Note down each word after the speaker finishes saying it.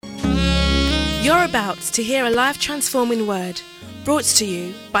You're about to hear a life-transforming word brought to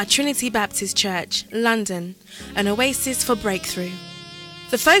you by Trinity Baptist Church, London, an oasis for breakthrough.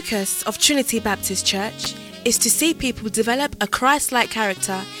 The focus of Trinity Baptist Church is to see people develop a Christ-like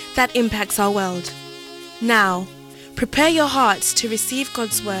character that impacts our world. Now, prepare your hearts to receive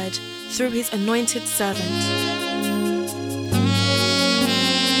God's word through His anointed servant.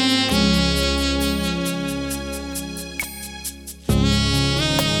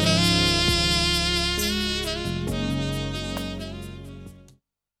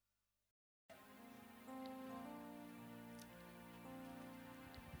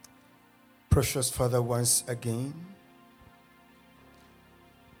 Precious Father, once again,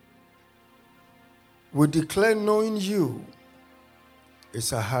 we declare knowing you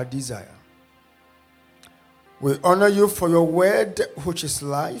is a heart desire. We honor you for your word, which is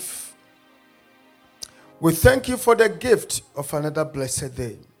life. We thank you for the gift of another blessed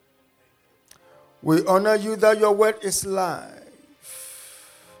day. We honor you that your word is life,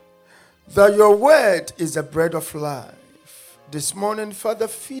 that your word is the bread of life. This morning, Father,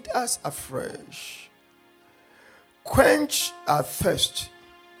 feed us afresh. Quench our thirst.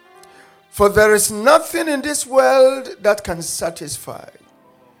 For there is nothing in this world that can satisfy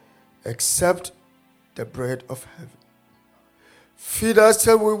except the bread of heaven. Feed us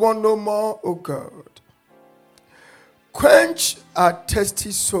till we want no more, O God. Quench our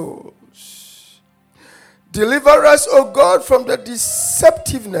thirsty souls. Deliver us, O God, from the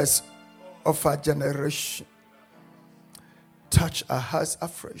deceptiveness of our generation. Touch our hearts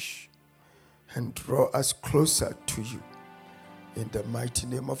afresh and draw us closer to you in the mighty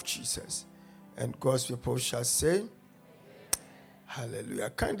name of Jesus. And God's people shall say,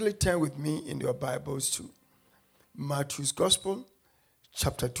 hallelujah. Kindly turn with me in your Bibles to Matthew's Gospel,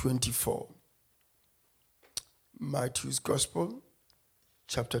 chapter 24. Matthew's Gospel,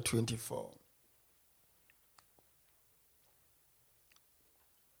 chapter 24.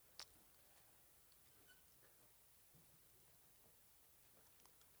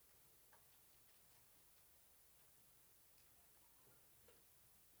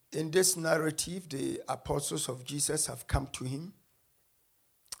 In this narrative, the apostles of Jesus have come to him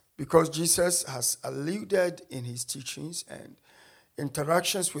because Jesus has alluded in his teachings and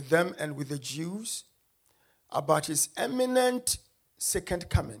interactions with them and with the Jews about his imminent second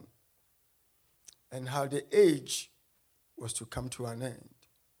coming and how the age was to come to an end.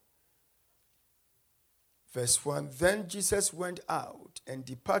 Verse 1, then Jesus went out and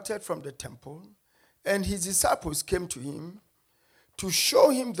departed from the temple, and his disciples came to him to show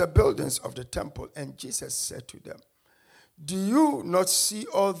him the buildings of the temple. And Jesus said to them, do you not see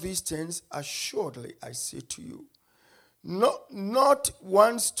all these things? Assuredly, I say to you, not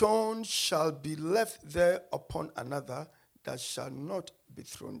one stone shall be left there upon another that shall not be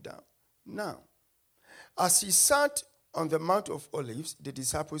thrown down. Now, as he sat on the Mount of Olives, the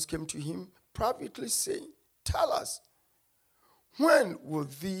disciples came to him privately saying, tell us, when will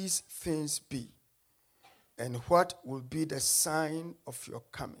these things be? And what will be the sign of your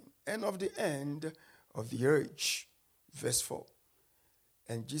coming and of the end of the age? Verse 4.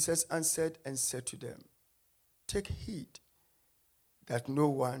 And Jesus answered and said to them, take heed that no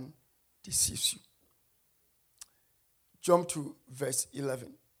one deceives you. Jump to verse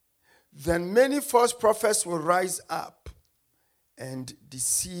 11. Then many false prophets will rise up and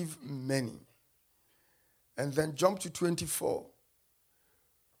deceive many. And then jump to 24.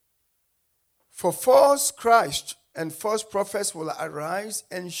 For false Christ and false prophets will arise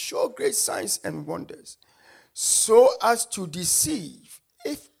and show great signs and wonders, so as to deceive,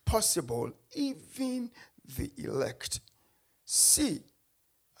 if possible, even the elect. See,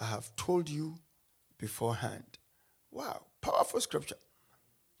 I have told you beforehand. Wow, powerful scripture.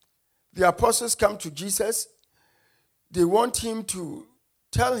 The apostles come to Jesus. They want him to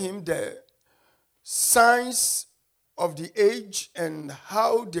tell him the signs of the age and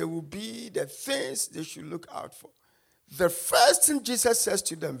how they will be, the things they should look out for. The first thing Jesus says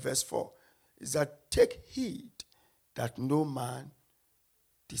to them, verse 4, is that take heed that no man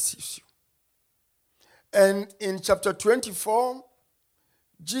deceives you. And in chapter 24,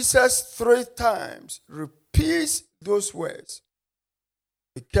 Jesus 3 times repeats those words.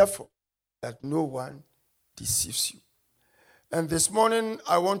 Be careful that no one deceives you. And this morning,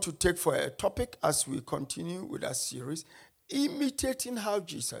 I want to take for a topic as we continue with our series, imitating how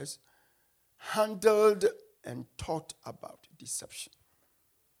Jesus handled and taught about deception.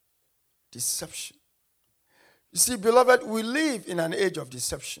 Deception. You see, beloved, we live in an age of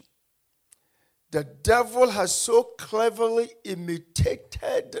deception. The devil has so cleverly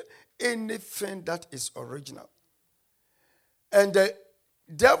imitated anything that is original. And the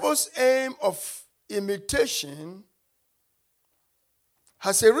devil's aim of imitation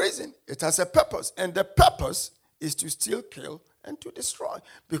has a reason. It has a purpose. And the purpose is to steal, kill, and to destroy,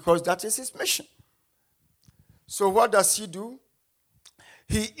 because that is his mission. So what does he do?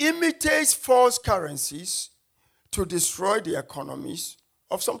 He imitates false currencies to destroy the economies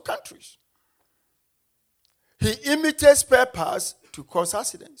of some countries. He imitates spare parts to cause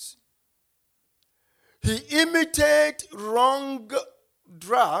accidents. He imitates wrong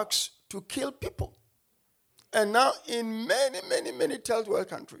drugs to kill people. And now in many, many, many third world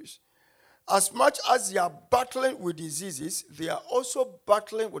countries, as much as they are battling with diseases, they are also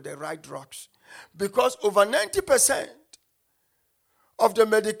battling with the right drugs. Because over 90% of the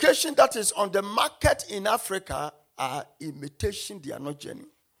medication that is on the market in Africa are imitation, they are not genuine.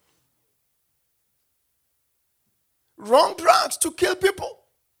 Wrong drugs to kill people.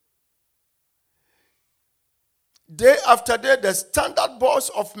 Day after day, the standard boards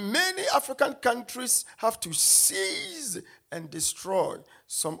of many African countries have to seize and destroy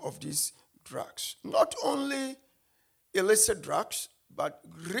some of these drugs. Not only illicit drugs, but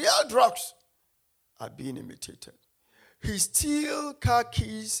real drugs are being imitated. He steals car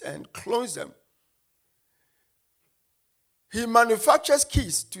keys and clones them. He manufactures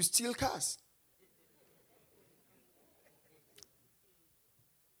keys to steal cars.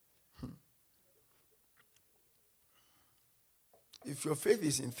 If your faith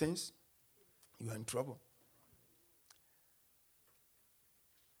is in things, you are in trouble.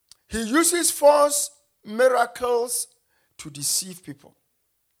 He uses false miracles to deceive people.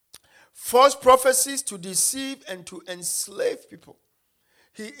 False prophecies to deceive and to enslave people.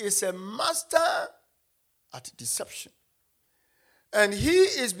 He is a master at deception. And he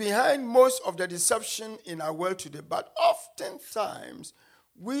is behind most of the deception in our world today. But oftentimes,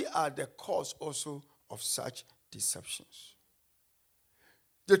 we are the cause also of such deceptions.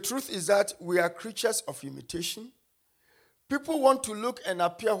 The truth is that we are creatures of imitation. People want to look and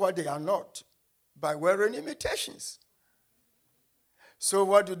appear what they are not by wearing imitations. So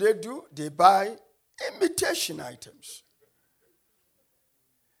what do? They buy imitation items.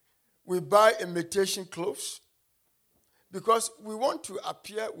 We buy imitation clothes because we want to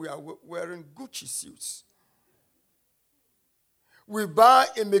appear we are wearing Gucci suits. We buy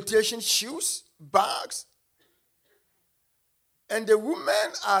imitation shoes, bags, and the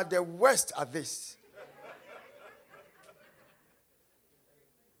women are the worst at this.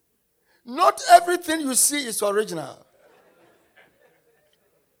 Not everything you see is original.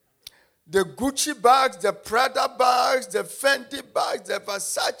 The Gucci bags, the Prada bags, the Fendi bags, the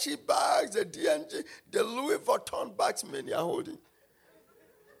Versace bags, the D&G, the Louis Vuitton bags many are holding.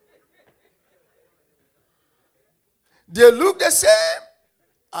 They look the same.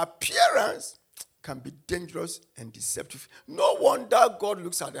 Appearance can be dangerous and deceptive. No wonder God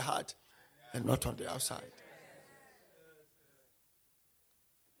looks at the heart and not on the outside.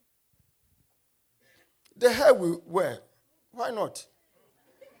 The hair we wear, why not?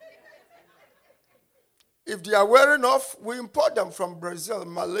 If they are wearing off, we import them from Brazil,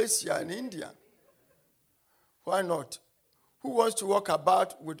 Malaysia, and India. Why not? Who wants to walk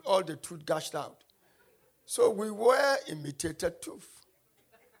about with all the tooth gashed out? So we wear imitated tooth.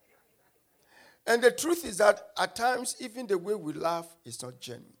 And the truth is that at times, even the way we laugh is not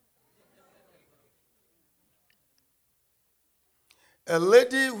genuine. A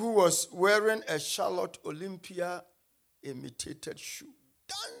lady who was wearing a Charlotte Olympia imitated shoe,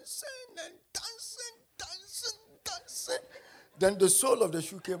 dancing and dancing, dancing, dancing. Then the sole of the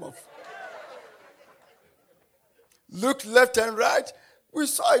shoe came off. Looked left and right. We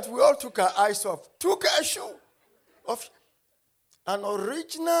saw it. We all took our eyes off. Took a shoe off. An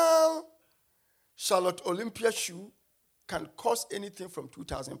original Charlotte Olympia shoe can cost anything from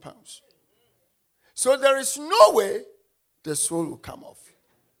 2,000 pounds. So there is no way the sole will come off.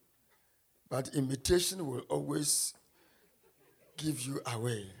 But imitation will always give you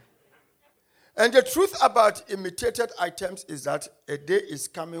away. And the truth about imitated items is that a day is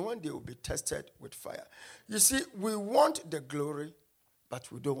coming when they will be tested with fire. You see, we want the glory,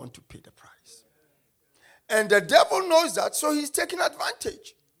 but we don't want to pay the price. And the devil knows that, so he's taking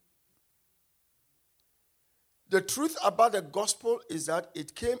advantage. The truth about the gospel is that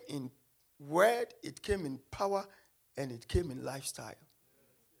it came in word, it came in power, and it came in lifestyle.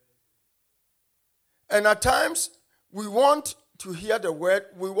 And at times, we want to hear the word,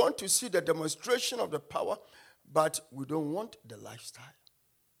 we want to see the demonstration of the power, but we don't want the lifestyle.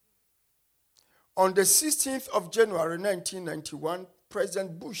 On the 16th of January 1991,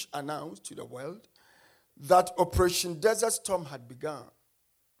 President Bush announced to the world that Operation Desert Storm had begun.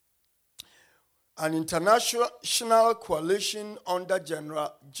 an international coalition under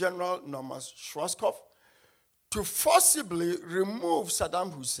General Norman Schwarzkopf to forcibly remove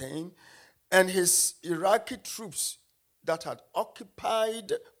Saddam Hussein and his Iraqi troops that had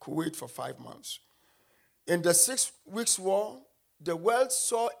occupied Kuwait for 5 months. In the 6 weeks war, the world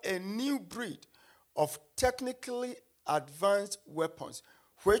saw a new breed of technically advanced weapons,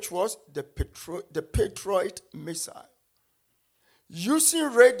 which was the Patriot missile.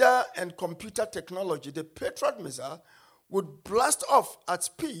 Using radar and computer technology, the Patriot missile would blast off at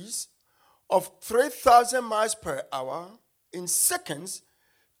speeds of 3,000 miles per hour in seconds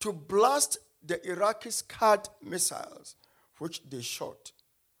to blast the Iraqi Scud missiles, which they shot.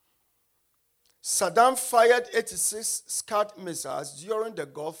 Saddam fired 86 Scud missiles during the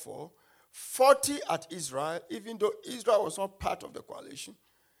Gulf War, 40 at Israel, even though Israel was not part of the coalition,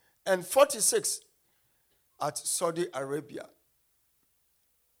 and 46 at Saudi Arabia.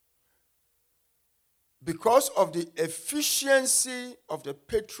 Because of the efficiency of the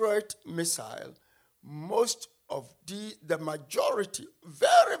Patriot missile, most of the majority,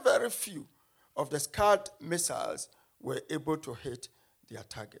 very, very few of the Scud missiles were able to hit their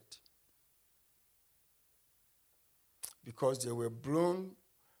target, because they were blown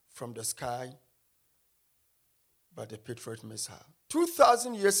from the sky by the Patriot missile.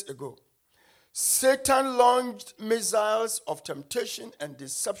 2,000 years ago, Satan launched missiles of temptation and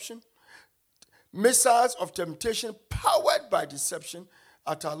deception, missiles of temptation powered by deception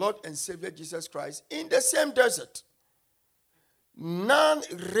at our Lord and Savior Jesus Christ in the same desert. None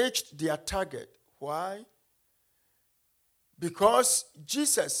reached their target. Why? Because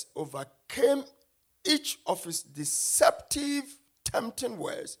Jesus overcame each of his deceptive, tempting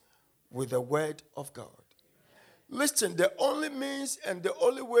words with the word of God. Listen, the only means and the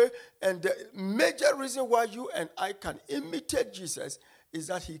only way and the major reason why you and I can imitate Jesus is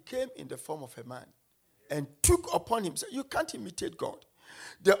that he came in the form of a man and took upon himself. You can't imitate God.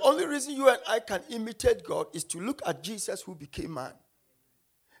 The only reason you and I can imitate God is to look at Jesus who became man.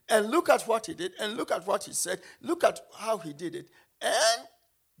 And look at what he did, and look at what he said, look at how he did it, and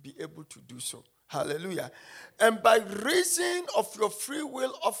be able to do so. Hallelujah. And by reason of your free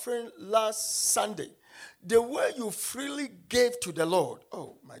will offering last Sunday, the way you freely gave to the Lord,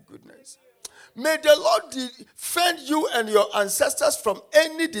 oh my goodness. May the Lord defend you and your ancestors from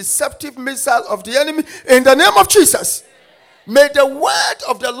any deceptive missile of the enemy in the name of Jesus. May the word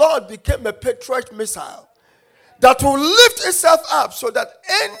of the Lord become a Patriot missile that will lift itself up so that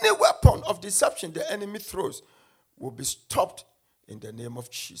any weapon of deception the enemy throws will be stopped in the name of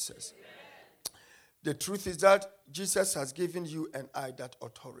Jesus. The truth is that Jesus has given you and I that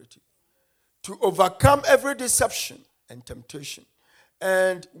authority to overcome every deception and temptation.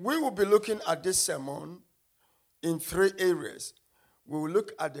 And we will be looking at this sermon in 3 areas. We will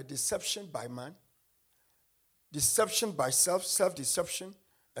look at the deception by man, deception by self-deception,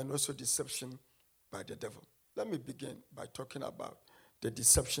 and also deception by the devil. Let me begin by talking about the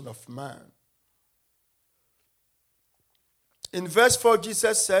deception of man. In verse 4,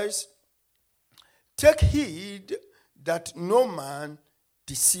 Jesus says, "Take heed that no man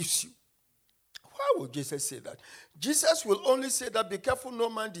deceives you." Why would Jesus say that? Jesus will only say that, be careful no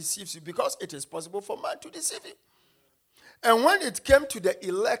man deceives you, because it is possible for man to deceive you. And when it came to the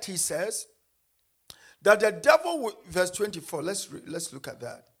elect, he says that the devil will, verse 24, let's look at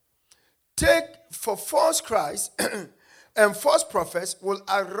that. For false Christ and false prophets will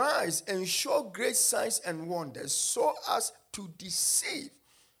arise and show great signs and wonders, so as to deceive,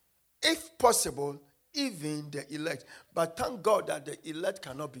 if possible, even the elect. But thank God that the elect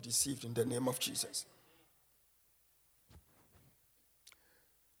cannot be deceived in the name of Jesus.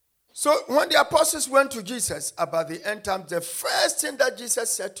 So when the apostles went to Jesus about the end times, the first thing that Jesus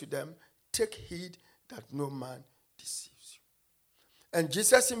said to them, take heed that no man deceives you. And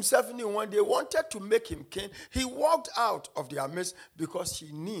Jesus himself knew when they wanted to make him king, he walked out of their midst because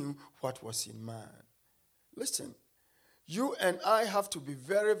he knew what was in man. Listen, you and I have to be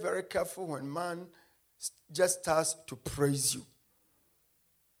very, very careful when man just starts to praise you.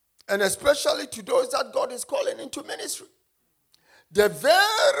 And especially to those that God is calling into ministry. The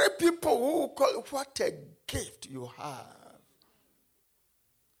very people who call, what a gift you have.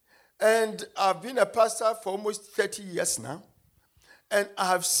 And I've been a pastor for almost 30 years now. And I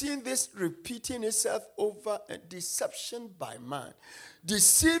have seen this repeating itself over a deception by man.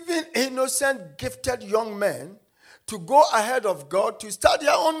 Deceiving innocent, gifted young men to go ahead of God to start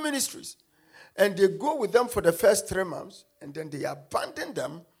their own ministries. And they go with them for the first 3 months, and then they abandon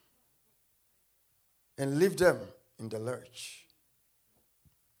them and leave them in the lurch.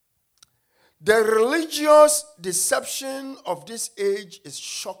 The religious deception of this age is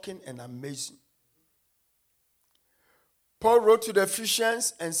shocking and amazing. Paul wrote to the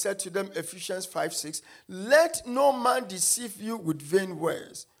Ephesians and said to them, Ephesians 5:6, let no man deceive you with vain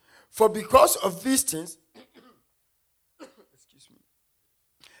words. For because of these things,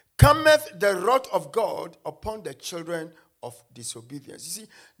 cometh the wrath of God upon the children of disobedience. You see,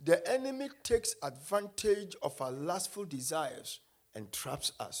 the enemy takes advantage of our lustful desires and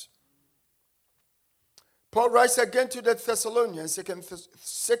traps us. Paul writes again to the Thessalonians, 2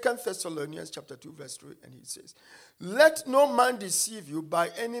 Thessalonians chapter 2, verse 3, and he says, let no man deceive you by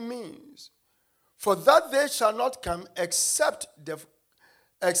any means, for that they shall not come except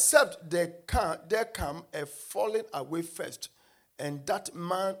there come a falling away first, and that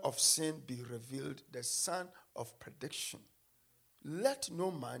man of sin be revealed, the son of perdition. Let no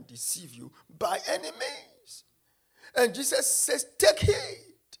man deceive you by any means. And Jesus says, take heed.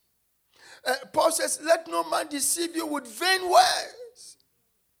 Paul says, let no man deceive you with vain words.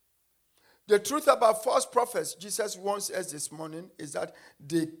 The truth about false prophets, Jesus warns us this morning, is that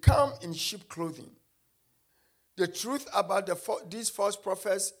they come in sheep clothing. The truth about these false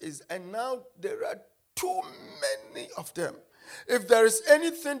prophets is, and now there are too many of them. If there is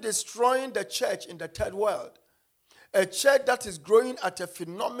anything destroying the church in the third world, a church that is growing at a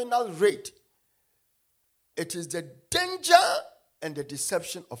phenomenal rate, it is the danger and the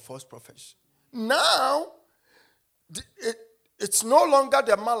deception of false prophets. Now, it's no longer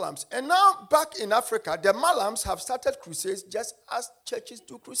the Malams. And now, back in Africa, the Malams have started crusades just as churches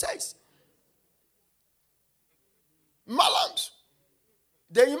do crusades. Malams,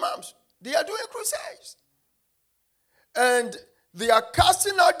 the Imams, they are doing crusades. And they are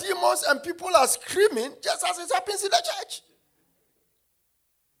casting out demons and people are screaming just as it happens in the church.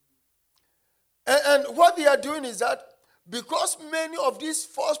 And what they are doing is that because many of these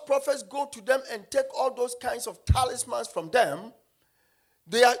false prophets go to them and take all those kinds of talismans from them,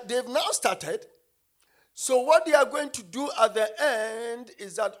 they've now started. So what they are going to do at the end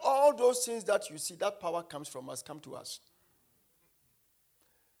is that all those things that you see, that power comes from us, come to us.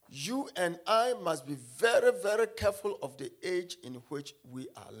 You and I must be very, very careful of the age in which we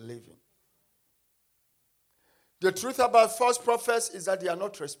are living. The truth about false prophets is that they are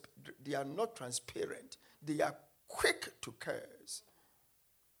not transparent. They are quick to curse.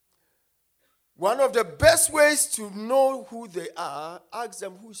 One of the best ways to know who they are, ask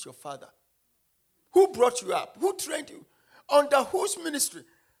them, who is your father? Who brought you up? Who trained you? Under whose ministry?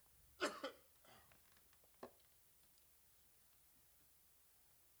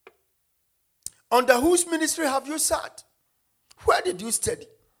 Under whose ministry have you sat? Where did you study?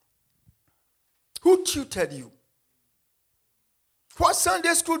 Who tutored you? What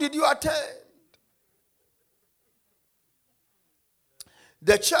Sunday school did you attend?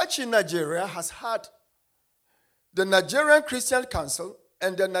 The church in Nigeria has had the Nigerian Christian Council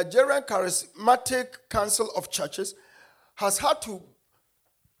and the Nigerian Charismatic Council of Churches has had to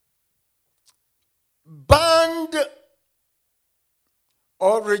ban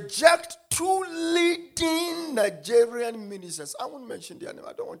or reject two leading Nigerian ministers. I won't mention their name.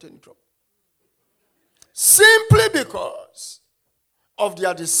 I don't want any trouble. Simply because of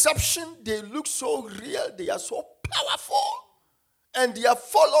their deception, they look so real, they are so powerful, and their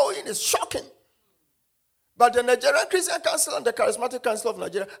following is shocking. But the Nigerian Christian Council and the Charismatic Council of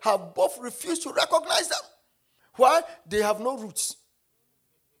Nigeria have both refused to recognize them. Why? They have no roots.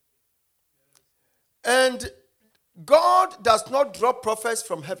 And God does not drop prophets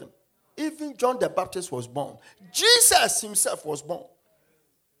from heaven. Even John the Baptist was born. Jesus himself was born.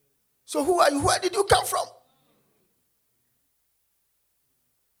 So who are you? Where did you come from?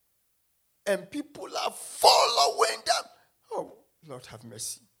 And people are following them. Oh, Lord have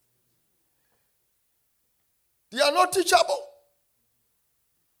mercy. They are not teachable.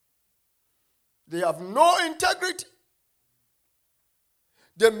 They have no integrity.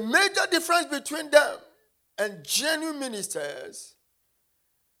 The major difference between them and genuine ministers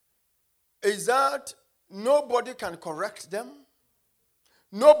is that nobody can correct them.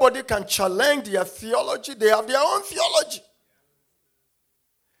 Nobody can challenge their theology. They have their own theology.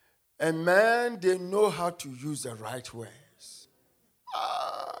 And man, they know how to use the right words.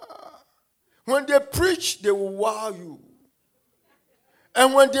 When they preach, they will wow you.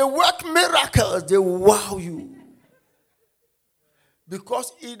 And when they work miracles, they will wow you.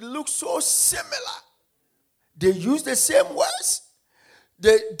 Because it looks so similar. They use the same words.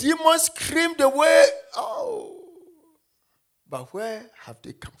 The demons scream the way. Oh. But where have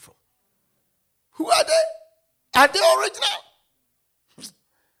they come from? Who are they? Are they original?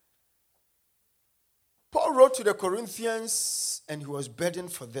 Paul wrote to the Corinthians and he was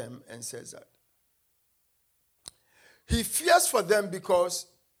burdened for them and says that he fears for them because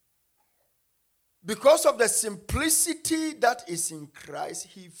Because of the simplicity that is in Christ,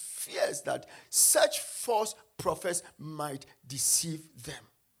 he fears that such false prophets might deceive them.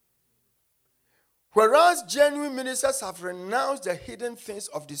 Whereas genuine ministers have renounced the hidden things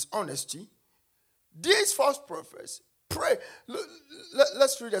of dishonesty, these false prophets pray.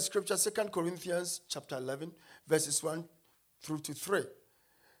 Let's read the scripture, 2 Corinthians chapter 11, verses 1 through to 3.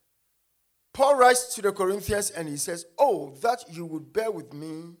 Paul writes to the Corinthians and he says, "Oh, that you would bear with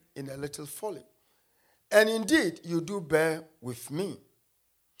me in a little folly. And indeed, you do bear with me.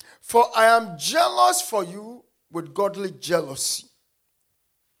 For I am jealous for you with godly jealousy.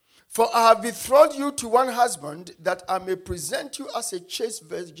 For I have betrothed you to one husband, that I may present you as a chaste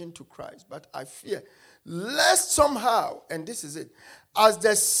virgin to Christ. But I fear, lest somehow," and this is it, "as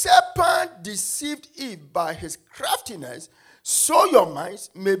the serpent deceived Eve by his craftiness, so your minds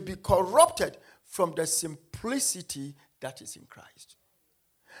may be corrupted from the simplicity that is in Christ."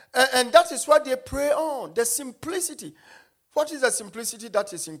 And that is what they pray on, the simplicity. What is the simplicity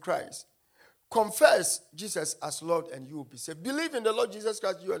that is in Christ? Confess Jesus as Lord and you will be saved. Believe in the Lord Jesus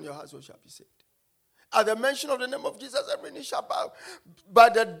Christ, you and your household shall be saved. At the mention of the name of Jesus, every knee shall bow. By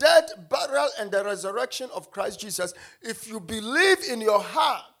the death, burial, and the resurrection of Christ Jesus, if you believe in your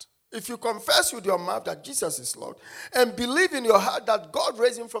heart, if you confess with your mouth that Jesus is Lord, and believe in your heart that God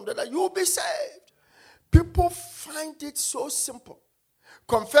raised him from the dead, you will be saved. People find it so simple.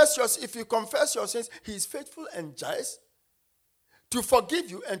 If you confess your sins, he is faithful and just to forgive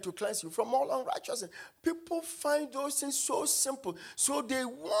you and to cleanse you from all unrighteousness. People find those things so simple. So they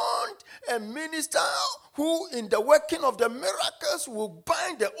want a minister who, in the working of the miracles, will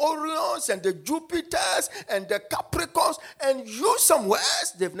bind the Orions and the Jupiters and the Capricorns and use some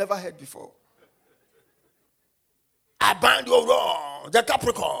words they've never heard before. I bind the Orions, the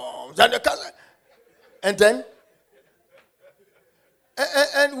Capricorns, and the... And then...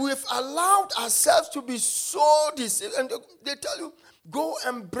 And we've allowed ourselves to be so deceived. And they tell you, go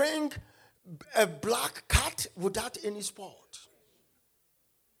and bring a black cat without any spot.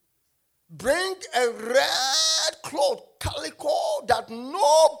 Bring a red cloth, calico, that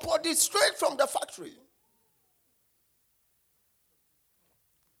nobody, straight from the factory.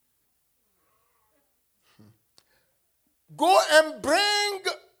 Go and bring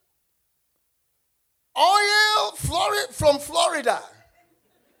oil from Florida.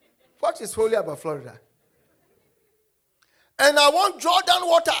 What is holy about Florida? And I want Jordan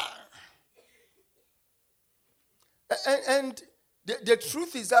water. And the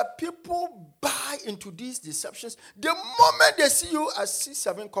truth is that people buy into these deceptions the moment they see you as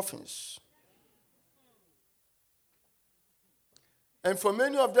C7 coffins. And for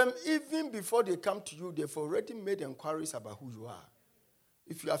many of them, even before they come to you, they've already made inquiries about who you are.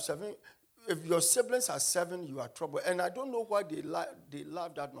 If your siblings are 7, you are trouble. And I don't know why they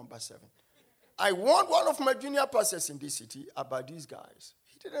love that number 7. I warned one of my junior pastors in this city about these guys.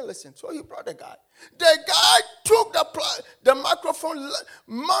 He didn't listen, so he brought the guy. The guy took the microphone,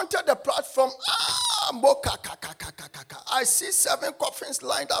 mounted the platform. I see 7 coffins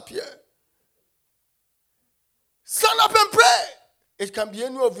lined up here. Stand up and pray. It can be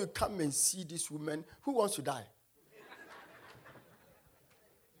any of you come and see this woman who wants to die.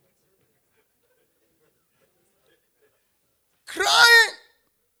 Crying,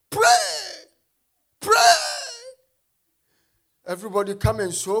 pray. Everybody come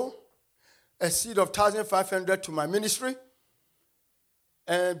and sow a seed of 1,500 to my ministry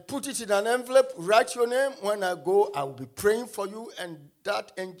and put it in an envelope, write your name. When I go, I will be praying for you, and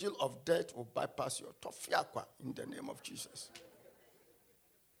that angel of death will bypass your tofiakwa in the name of Jesus.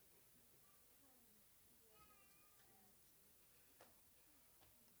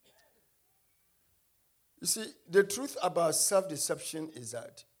 You see, the truth about self-deception is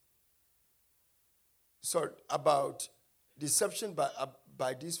that, about deception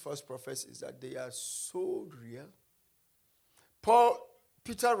by these false prophets is that they are so real.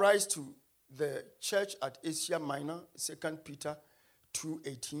 Peter writes to the church at Asia Minor, 2 Peter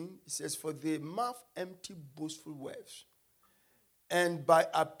 2:18. He says, "For they mouth empty, boastful words, and by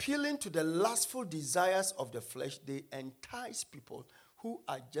appealing to the lustful desires of the flesh, they entice people who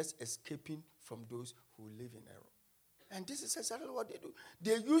are just escaping from those who live in error." And this is exactly what they do.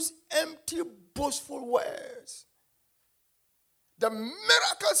 They use empty, boastful words. The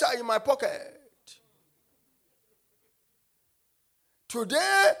miracles are in my pocket.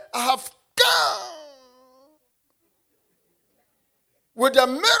 Today, I have come with a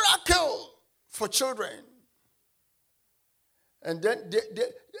miracle for children. And then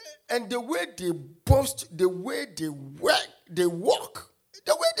the way they boast, the way they work, they walk,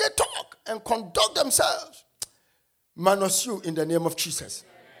 the way they talk and conduct themselves, minus you in the name of Jesus.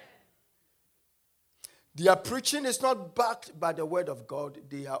 Their preaching is not backed by the word of God.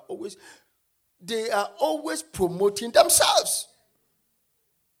 They are always promoting themselves.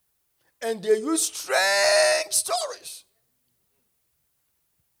 And they use strange stories.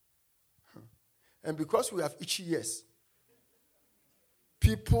 And because we have itchy ears,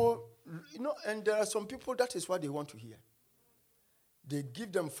 people, and there are some people, that is what they want to hear. They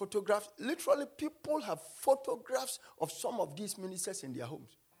give them photographs. Literally, people have photographs of some of these ministers in their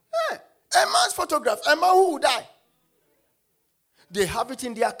homes. Hey, a man's photograph, a man who will die. They have it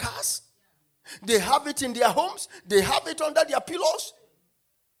in their cars. They have it in their homes. They have it under their pillows.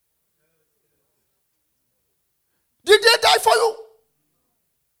 Did they die for you?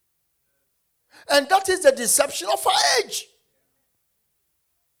 And that is the deception of our age.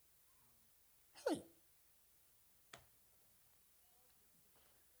 Hey.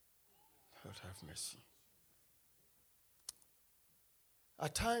 Lord have mercy.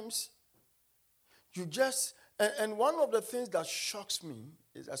 At times, you just, and one of the things that shocks me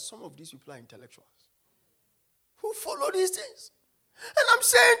is that some of these people are intellectuals who follow these things. And I'm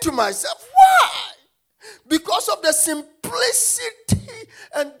saying to myself, why? Because of the simplicity,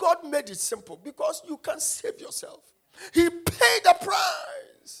 and God made it simple, because you can save yourself. He paid the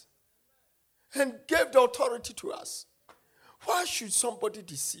price and gave the authority to us. Why should somebody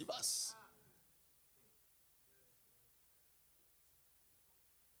deceive us?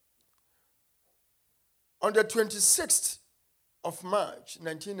 On the 26th of March,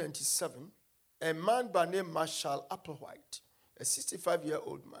 1997, a man by name Marshall Appiagyei, a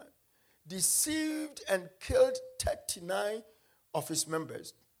 65-year-old man, deceived and killed 39 of his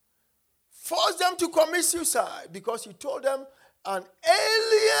members, forced them to commit suicide because he told them an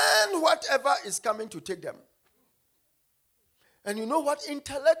alien, whatever, is coming to take them. And you know what?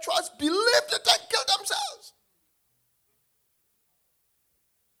 Intellectuals believe that they kill themselves.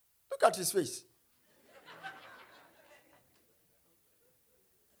 Look at his face.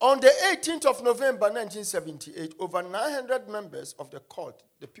 On the 18th of November 1978, over 900 members of the cult,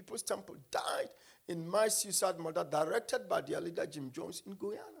 the People's Temple, died in mass suicide murder directed by their leader Jim Jones in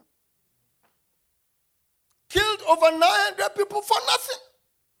Guyana. Killed over 900 people for nothing.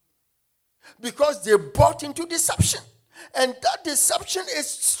 Because they bought into deception. And that deception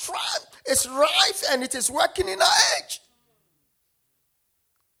is rife, and it is working in our age.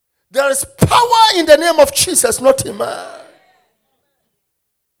 There is power in the name of Jesus, not in man.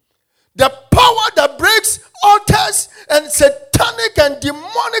 The power that breaks altars and satanic and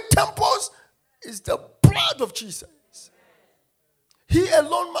demonic temples is the blood of Jesus. He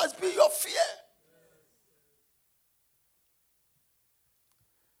alone must be your fear.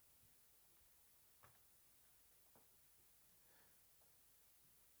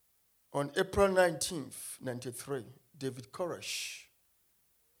 On April 19th, 1993, David Koresh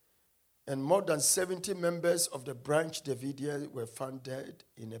and more than 70 members of the branch Davidians were found dead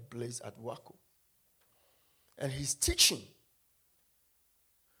in a blaze at Waco. And his teaching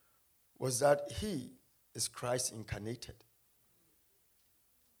was that he is Christ incarnated.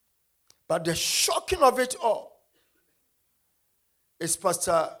 But the shocking of it all is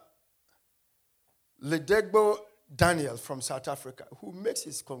Pastor Ledegbo Daniel from South Africa, who makes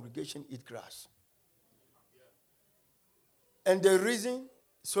his congregation eat grass. And the reason,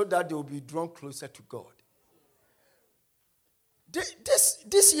 so that they will be drawn closer to God.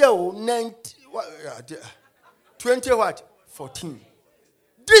 This year, 14.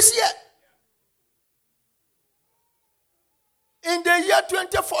 This year. In the year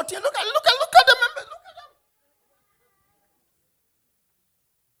 2014, look at the members. Look at them.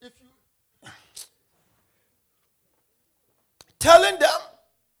 Telling them,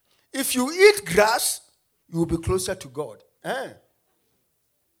 if you eat grass, you will be closer to God.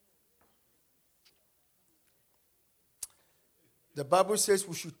 The Bible says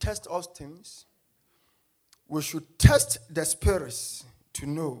we should test all things. We should test the spirits to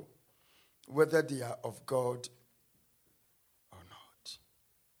know whether they are of God or not.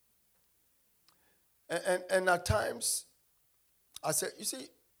 And at times, I said, you see,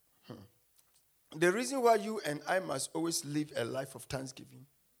 the reason why you and I must always live a life of thanksgiving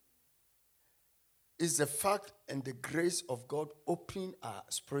is the fact and the grace of God opening our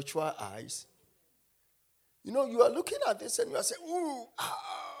spiritual eyes. You know, you are looking at this and you are saying, ooh,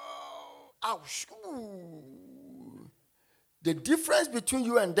 ouch, ooh. The difference between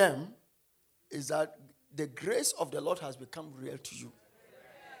you and them is that the grace of the Lord has become real to you.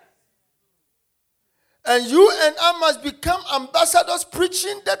 And you and I must become ambassadors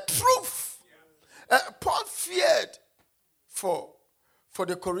preaching the truth. Paul feared for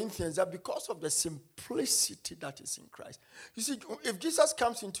the Corinthians that because of the simplicity that is in Christ. You see, if Jesus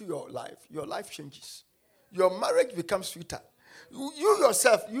comes into your life changes. your marriage becomes sweeter. You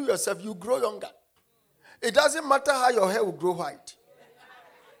yourself, you grow younger. It doesn't matter how your hair will grow white.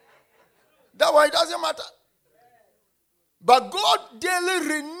 That one, it doesn't matter. But God daily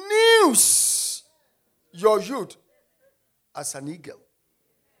renews your youth as an eagle.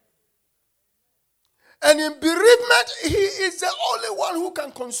 And in bereavement, he is the only one who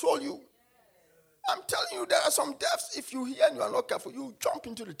can console you. I'm telling you, there are some deaths, if you hear and you are not careful, you jump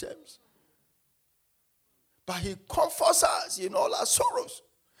into the Thames. But he comforts us in all our sorrows,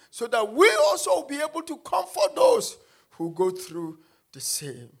 so that we also will be able to comfort those who go through the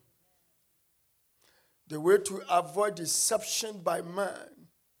same. The way to avoid deception by man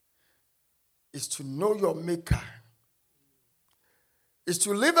is to know your maker, is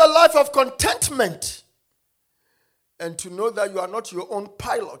to live a life of contentment, and to know that you are not your own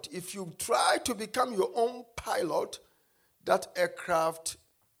pilot. If you try to become your own pilot, that aircraft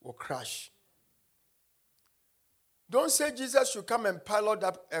will crash. Don't say Jesus should come and pilot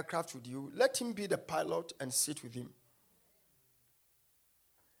that aircraft with you. Let him be the pilot and sit with him.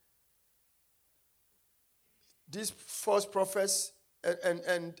 These false prophets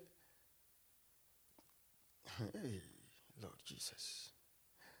and hey, Lord Jesus.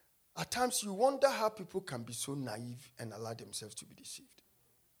 At times you wonder how people can be so naive and allow themselves to be deceived.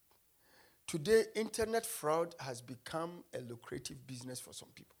 Today, internet fraud has become a lucrative business for some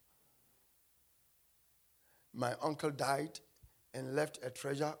people. My uncle died and left a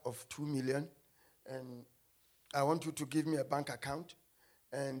treasure of 2 million, and I want you to give me a bank account.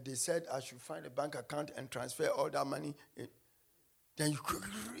 And they said I should find a bank account and transfer all that money. Then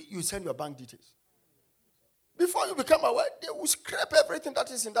you send your bank details. Before you become aware, they will scrape everything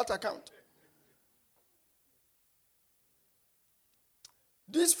that is in that account.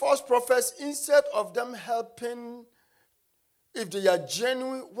 These false prophets, instead of them helping, if they are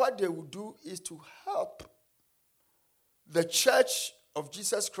genuine, what they will do is to help the church of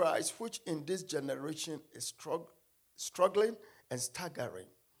Jesus Christ, which in this generation is struggling and staggering,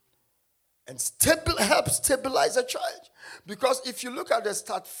 and help stabilize the church. Because if you look at the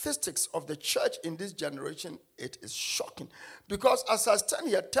statistics of the church in this generation, it is shocking. Because as I stand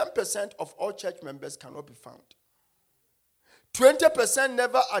here, 10% of all church members cannot be found. 20%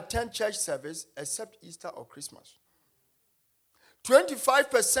 never attend church service except Easter or Christmas.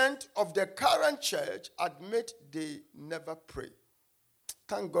 25% of the current church admit they never pray.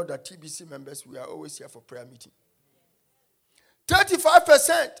 Thank God that TBC members, we are always here for prayer meeting.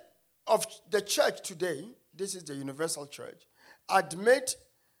 35% of the church today, this is the universal church, admit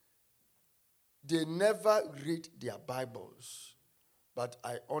they never read their Bibles. But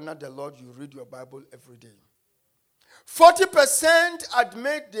I honor the Lord, you read your Bible every day. 40%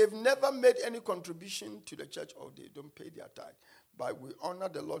 admit they've never made any contribution to the church or they don't pay their tithe. But we honor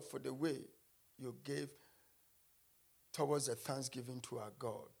the Lord for the way you gave towards the thanksgiving to our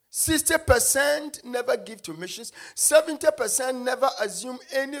God. 60% never give to missions. 70% never assume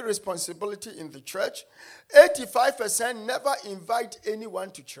any responsibility in the church. 85% never invite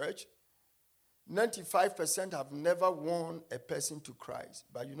anyone to church. 95% have never won a person to Christ.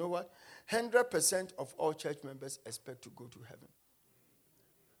 But you know what? 100% of all church members expect to go to heaven.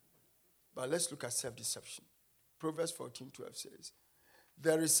 But let's look at self-deception. Proverbs 14:12 says,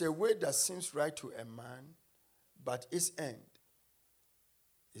 there is a way that seems right to a man, but its end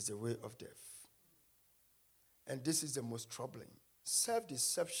is the way of death. And this is the most troubling.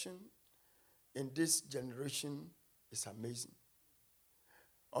 Self-deception in this generation is amazing.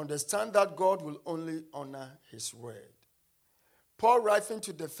 Understand that God will only honor his word. Paul writing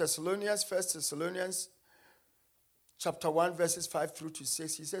to the Thessalonians, 1 Thessalonians chapter 1, verses 5 through to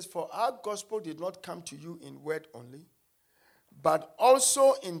 6, he says, for our gospel did not come to you in word only, but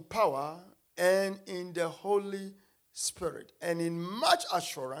also in power and in the Holy Spirit, and in much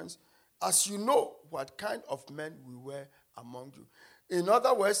assurance, as you know what kind of men we were among you. In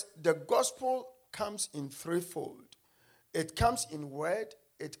other words, the gospel comes in threefold. It comes in word,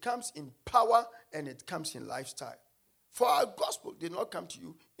 it comes in power, and it comes in lifestyle. For our gospel did not come to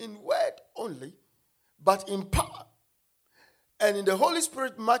you in word only, but in power. And in the Holy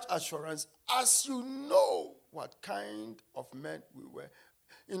Spirit, much assurance, as you know what kind of men we were.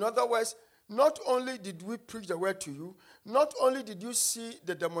 In other words, not only did we preach the word to you, not only did you see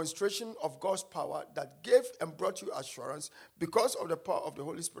the demonstration of God's power that gave and brought you assurance because of the power of the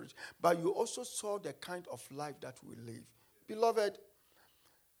Holy Spirit, but you also saw the kind of life that we live. Beloved,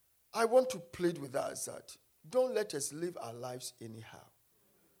 I want to plead with us that don't let us live our lives anyhow.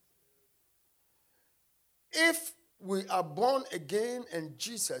 If we are born again and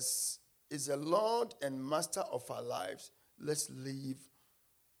Jesus is the Lord and Master of our lives, let's live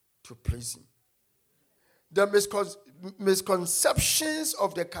to please him. The misconceptions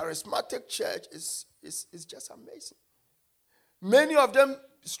of the charismatic church is just amazing. Many of them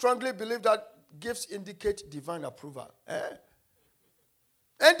strongly believe that gifts indicate divine approval.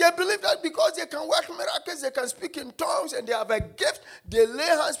 And they believe that because they can work miracles, they can speak in tongues, and they have a gift, they lay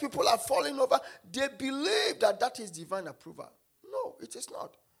hands, people are falling over. They believe that is divine approval. No, it is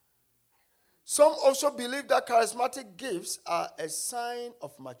not. Some also believe that charismatic gifts are a sign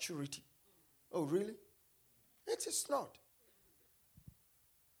of maturity. Oh, really? It is not.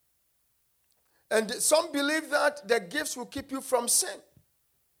 And some believe that the gifts will keep you from sin.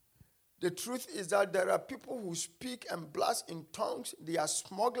 The truth is that there are people who speak and blast in tongues. They are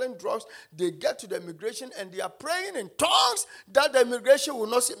smuggling drugs. They get to the immigration and they are praying in tongues that the immigration will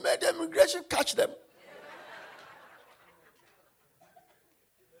not see. May the immigration catch them.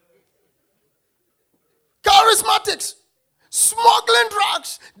 Charismatics, smuggling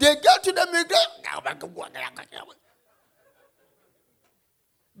drugs. They get to the immigration.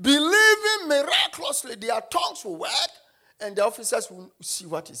 Believing miraculously their tongues will work and the officers will see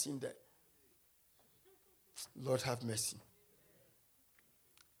what is in there. Lord have mercy.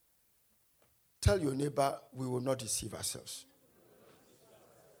 Tell your neighbor, we will not deceive ourselves.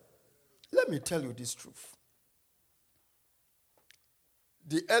 Let me tell you this truth.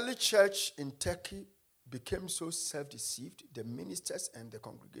 The early church in Turkey became so self-deceived, the ministers and the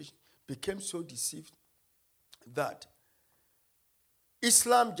congregation became so deceived that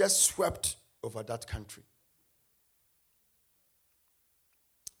Islam just swept over that country.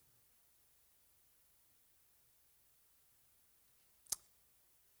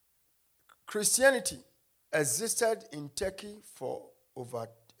 Christianity existed in Turkey for over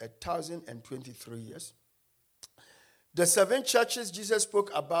 1,023 years. The 7 churches Jesus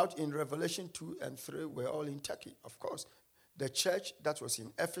spoke about in Revelation 2 and 3 were all in Turkey, of course. The church that was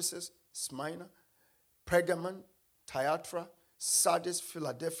in Ephesus, Smyrna, Pergamon, Thyatira, Sardis,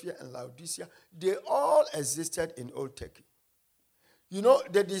 Philadelphia, and Laodicea, they all existed in Old Turkey. You know,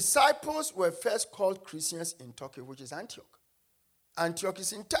 the disciples were first called Christians in Turkey, which is Antioch. Antioch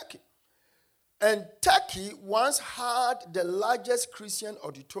is in Turkey. And Turkey once had the largest Christian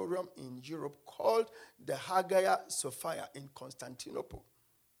auditorium in Europe called the Hagia Sophia in Constantinople.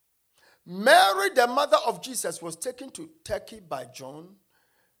 Mary, the mother of Jesus, was taken to Turkey by John.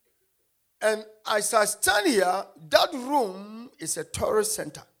 And as I stand here, that room is a tourist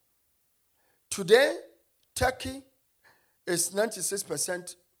center. Today, Turkey is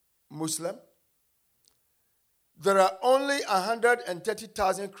 96% Muslim. There are only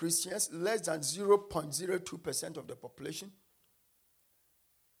 130,000 Christians, less than 0.02% of the population.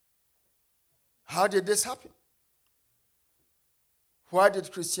 How did this happen? Why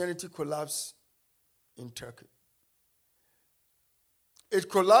did Christianity collapse in Turkey? It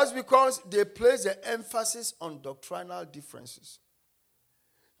collapsed because they placed the emphasis on doctrinal differences.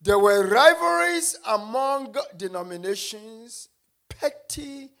 There were rivalries among denominations,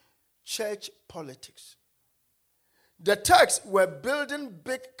 petty church politics. The Turks were building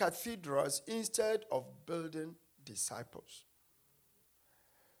big cathedrals instead of building disciples.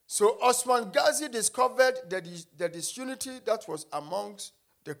 So Osman Ghazi discovered the disunity that was amongst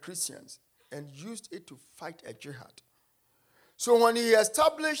the Christians and used it to fight a jihad. So when he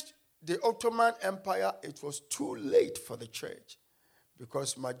established the Ottoman Empire, it was too late for the church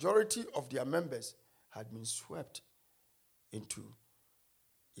because majority of their members had been swept into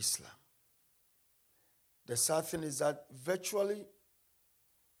Islam. The sad thing is that virtually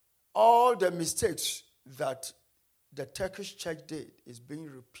all the mistakes that the Turkish church did is being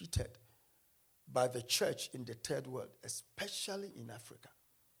repeated by the church in the third world, especially in Africa.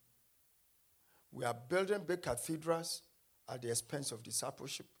 We are building big cathedrals at the expense of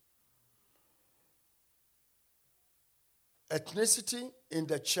discipleship. Ethnicity in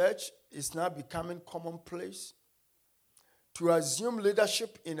the church is now becoming commonplace. To assume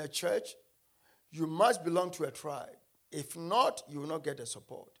leadership in a church, you must belong to a tribe. If not, you will not get the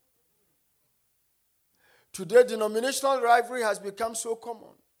support. Today, denominational rivalry has become so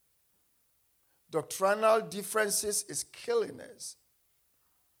common. Doctrinal differences is killing us.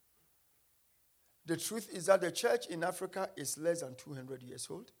 The truth is that the church in Africa is less than 200 years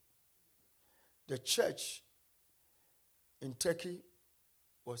old. The church in Turkey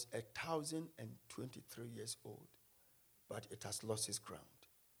was 1,023 years old, but it has lost its ground.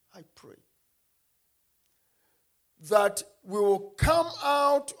 I pray that we will come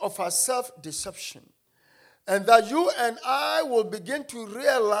out of our self-deception and that you and I will begin to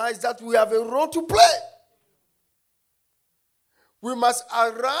realize that we have a role to play. We must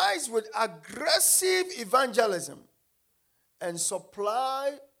arise with aggressive evangelism and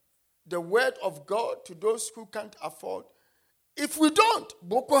supply the word of God to those who can't afford. If we don't,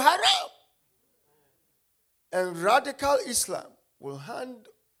 Boko Haram and radical Islam will hand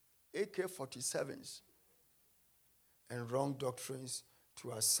AK-47s and wrong doctrines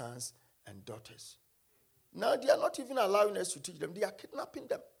to our sons and daughters. Now they are not even allowing us to teach them. They are kidnapping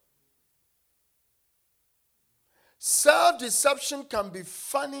them. Self-deception can be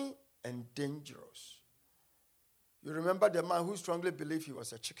funny and dangerous. You remember the man who strongly believed he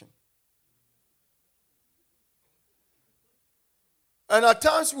was a chicken. And at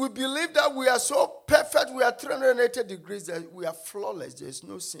times we believe that we are so perfect, we are 380 degrees, that we are flawless. There is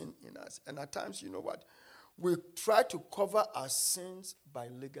no sin in us. And at times, you know what? We try to cover our sins by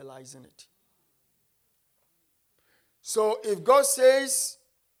legalizing it. So if God says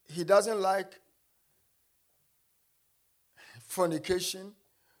he doesn't like fornication,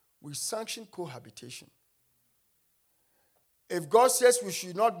 we sanction cohabitation. If God says we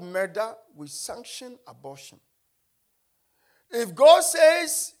should not murder, we sanction abortion. If God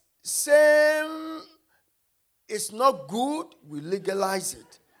says same is not good, we legalize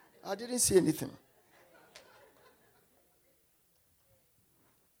it. I didn't say anything.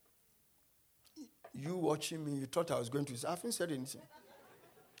 You watching me, you thought I was going to say, I haven't said anything.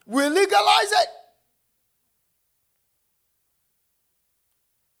 We legalize it.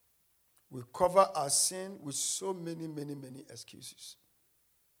 We cover our sin with so many excuses.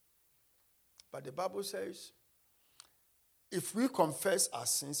 But the Bible says, if we confess our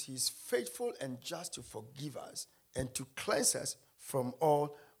sins, he is faithful and just to forgive us and to cleanse us from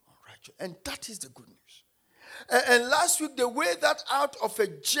all unrighteousness. And that is the good news. And last week, the way that out of a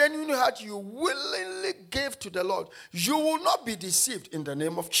genuine heart you willingly gave to the Lord, you will not be deceived in the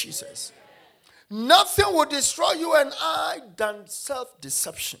name of Jesus. Nothing will destroy you and I than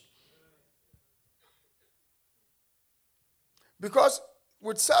self-deception. Because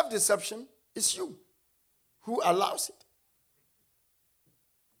with self-deception, it's you who allows it.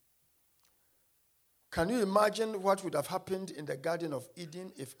 Can you imagine what would have happened in the Garden of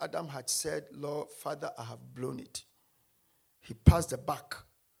Eden if Adam had said, Lord, Father, I have blown it. He passed the buck.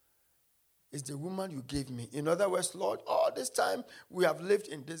 It's the woman you gave me. In other words, Lord, all this time we have lived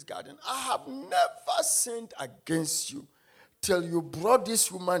in this garden, I have never sinned against you till you brought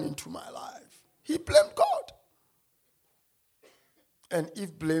this woman into my life. He blamed God. And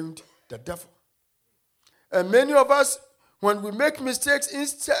Eve blamed the devil. And many of us, when we make mistakes,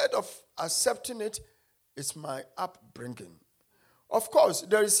 instead of accepting it, it's my upbringing. Of course,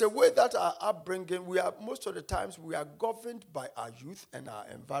 there is a way that our upbringing, most of the times we are governed by our youth and our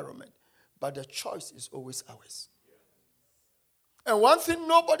environment. But the choice is always ours. And one thing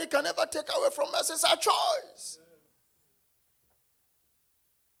nobody can ever take away from us is our choice.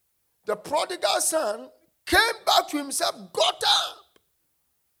 The prodigal son came back to himself, got up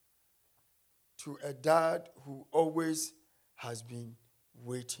to a dad who always has been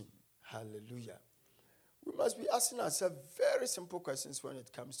waiting. Hallelujah. We must be asking ourselves very simple questions when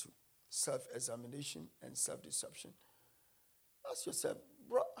it comes to self-examination and self-deception. Ask yourself,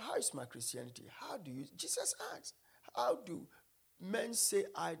 bro, how is my Christianity? Jesus asked, how do men say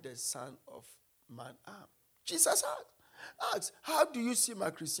I, the Son of Man, am? Jesus asked, how do you see my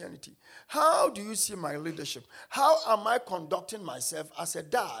Christianity? How do you see my leadership? How am I conducting myself as a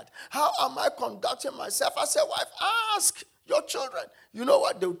dad? How am I conducting myself as a wife? Ask your children. You know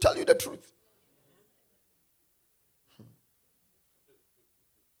what? They will tell you the truth.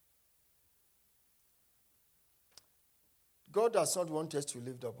 God does not want us to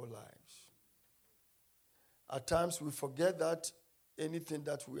live double lives. At times we forget that anything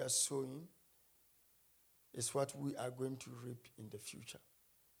that we are sowing is what we are going to reap in the future.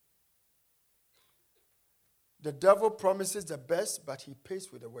 The devil promises the best, but he pays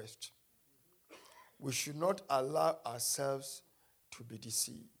with the worst. We should not allow ourselves to be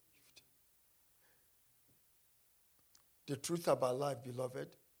deceived. The truth about life, beloved,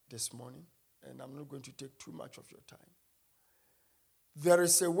 this morning, and I'm not going to take too much of your time. There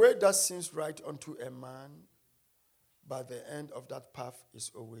is a way that seems right unto a man, but the end of that path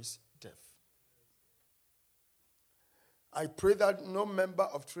is always death. I pray that no member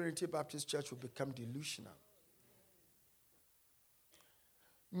of Trinity Baptist Church will become delusional.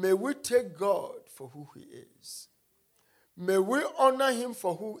 May we take God for who he is. May we honor him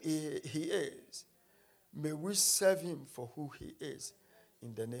for who he is. May we serve him for who he is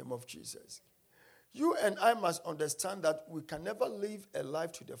in the name of Jesus. You and I must understand that we can never live a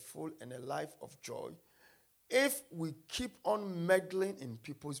life to the full and a life of joy if we keep on meddling in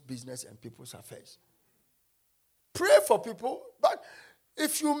people's business and people's affairs. Pray for people, but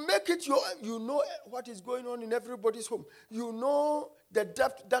If you make it you know what is going on in everybody's home. You know the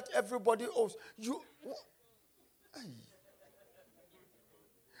debt that everybody owes. You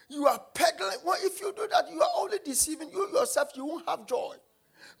are peddling. Well, if you do that, you are only deceiving you yourself. You won't have joy.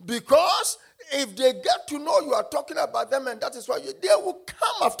 Because if they get to know you are talking about them, and that is why they will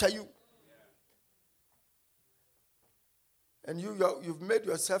come after you. And you've made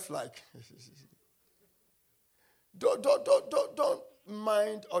yourself like don't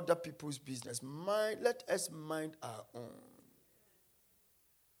mind other people's business. Let us mind our own.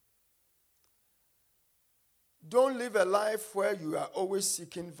 Don't live a life where you are always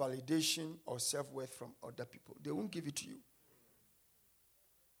seeking validation or self-worth from other people. They won't give it to you.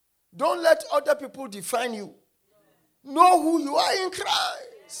 Don't let other people define you. Know who you are in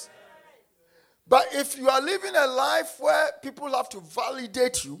Christ. But if you are living a life where people have to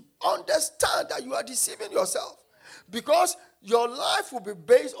validate you, understand that you are deceiving yourself. Because your life will be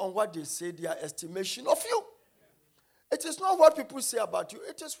based on what they say, their estimation of you. It is not what people say about you.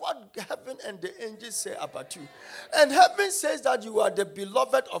 It is what heaven and the angels say about you. And heaven says that you are the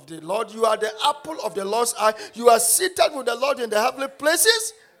beloved of the Lord. You are the apple of the Lord's eye. You are seated with the Lord in the heavenly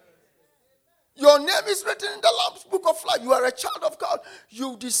places. Your name is written in the Lamb's book of life. You are a child of God.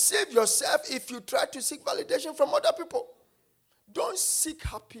 You deceive yourself if you try to seek validation from other people. Don't seek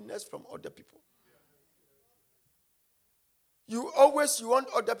happiness from other people. You want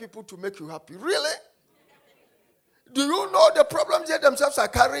other people to make you happy. Really? Do you know the problems they themselves are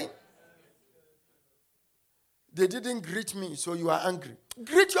carrying? They didn't greet me, so you are angry.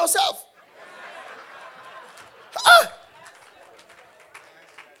 Greet yourself.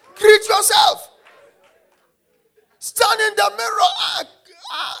 Greet yourself. Stand in the mirror.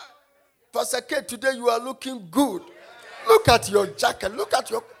 Pastor K, today you are looking good. Look at your jacket. Look at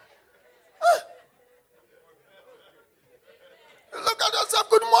your... Look at yourself.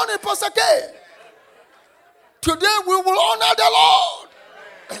 Good morning, Pastor K. Today we will honor the Lord.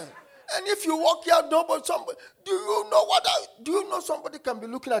 And if you walk here, somebody, do you know somebody can be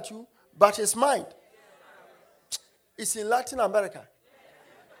looking at you, but his mind is in Latin America.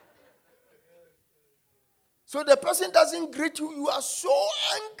 So the person doesn't greet you, you are so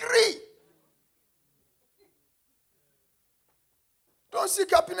angry. Don't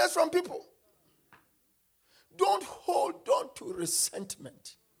seek happiness from people. Don't hold on to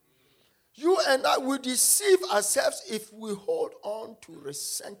resentment. You and I will deceive ourselves if we hold on to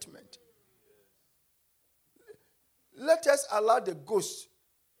resentment. Let us allow the ghosts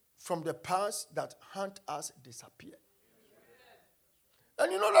from the past that haunt us disappear.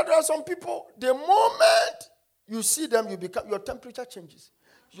 And you know that there are some people, the moment you see them, your temperature changes.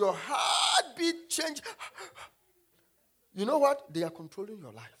 Your heartbeat changes. You know what? They are controlling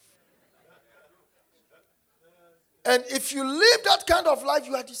your life. And if you live that kind of life,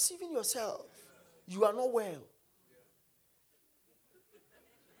 you are deceiving yourself. You are not well.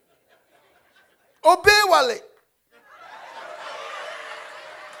 Obey Wale.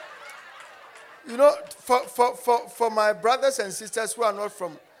 You know, for my brothers and sisters who are not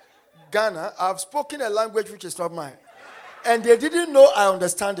from Ghana, I've spoken a language which is not mine. And they didn't know I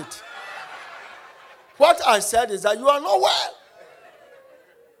understand it. What I said is that you are not well.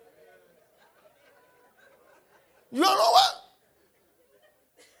 You are not well.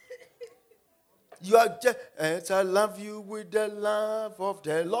 You are just, yes, I love you with the love of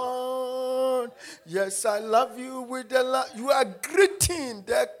the Lord. Yes, I love you with the love. You are greeting.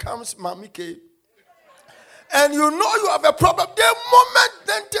 There comes Mamike. And you know you have a problem. The moment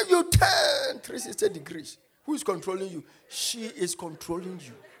then till you turn 360 degrees. Who is controlling you? She is controlling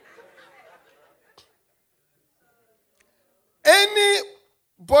you.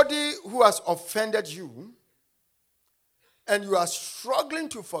 Anybody who has offended you, and you are struggling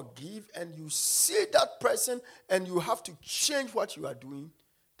to forgive, and you see that person, and you have to change what you are doing,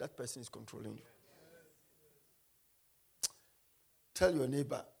 that person is controlling you. Tell your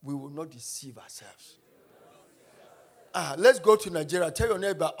neighbor, we will not deceive ourselves. Let's go to Nigeria. Tell your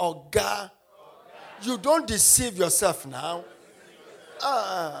neighbor, Oga, you don't deceive yourself now.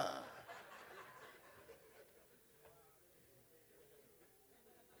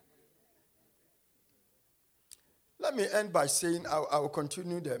 Let me end by saying, I will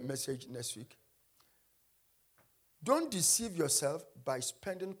continue the message next week. Don't deceive yourself by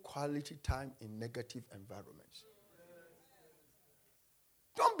spending quality time in negative environments.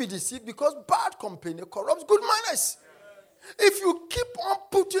 Don't be deceived because bad company corrupts good manners. If you keep on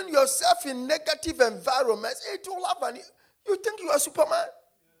putting yourself in negative environments, it will happen. You think you are Superman?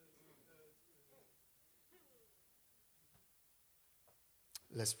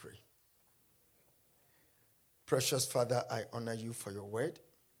 Let's pray. Precious Father, I honor you for your word.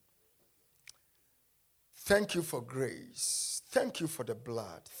 Thank you for grace. Thank you for the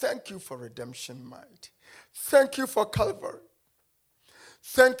blood. Thank you for redemption might. Thank you for Calvary.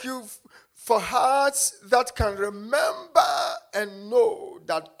 Thank you for hearts that can remember and know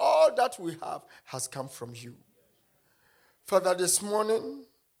that all that we have has come from you. Father, this morning,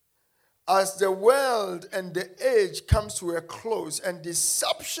 as the world and the age comes to a close and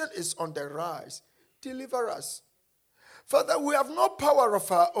deception is on the rise, deliver us. Father, we have no power of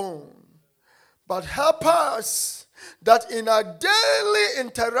our own, but help us that in our daily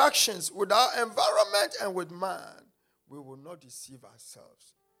interactions with our environment and with man, we will not deceive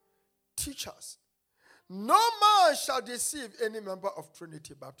ourselves. Teach us. No man shall deceive any member of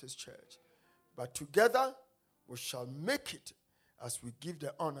Trinity Baptist Church, but together we shall make it as we give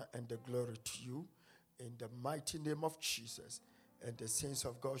the honor and the glory to you in the mighty name of Jesus. And the saints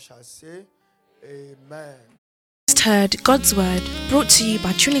of God shall say, Amen. Heard God's word brought to you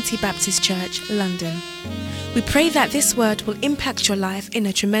by Trinity Baptist Church, London. We pray that this word will impact your life in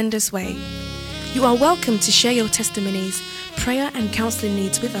a tremendous way. You are welcome to share your testimonies, prayer and counseling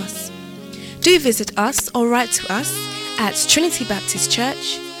needs with us. Do visit us or write to us at Trinity Baptist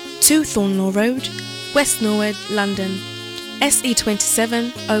Church, 2 Thornlaw Road, West Norwood, London,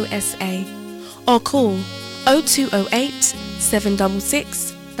 SE27 OSA, or call 0208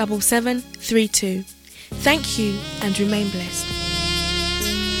 766 7732. Thank you and remain blessed.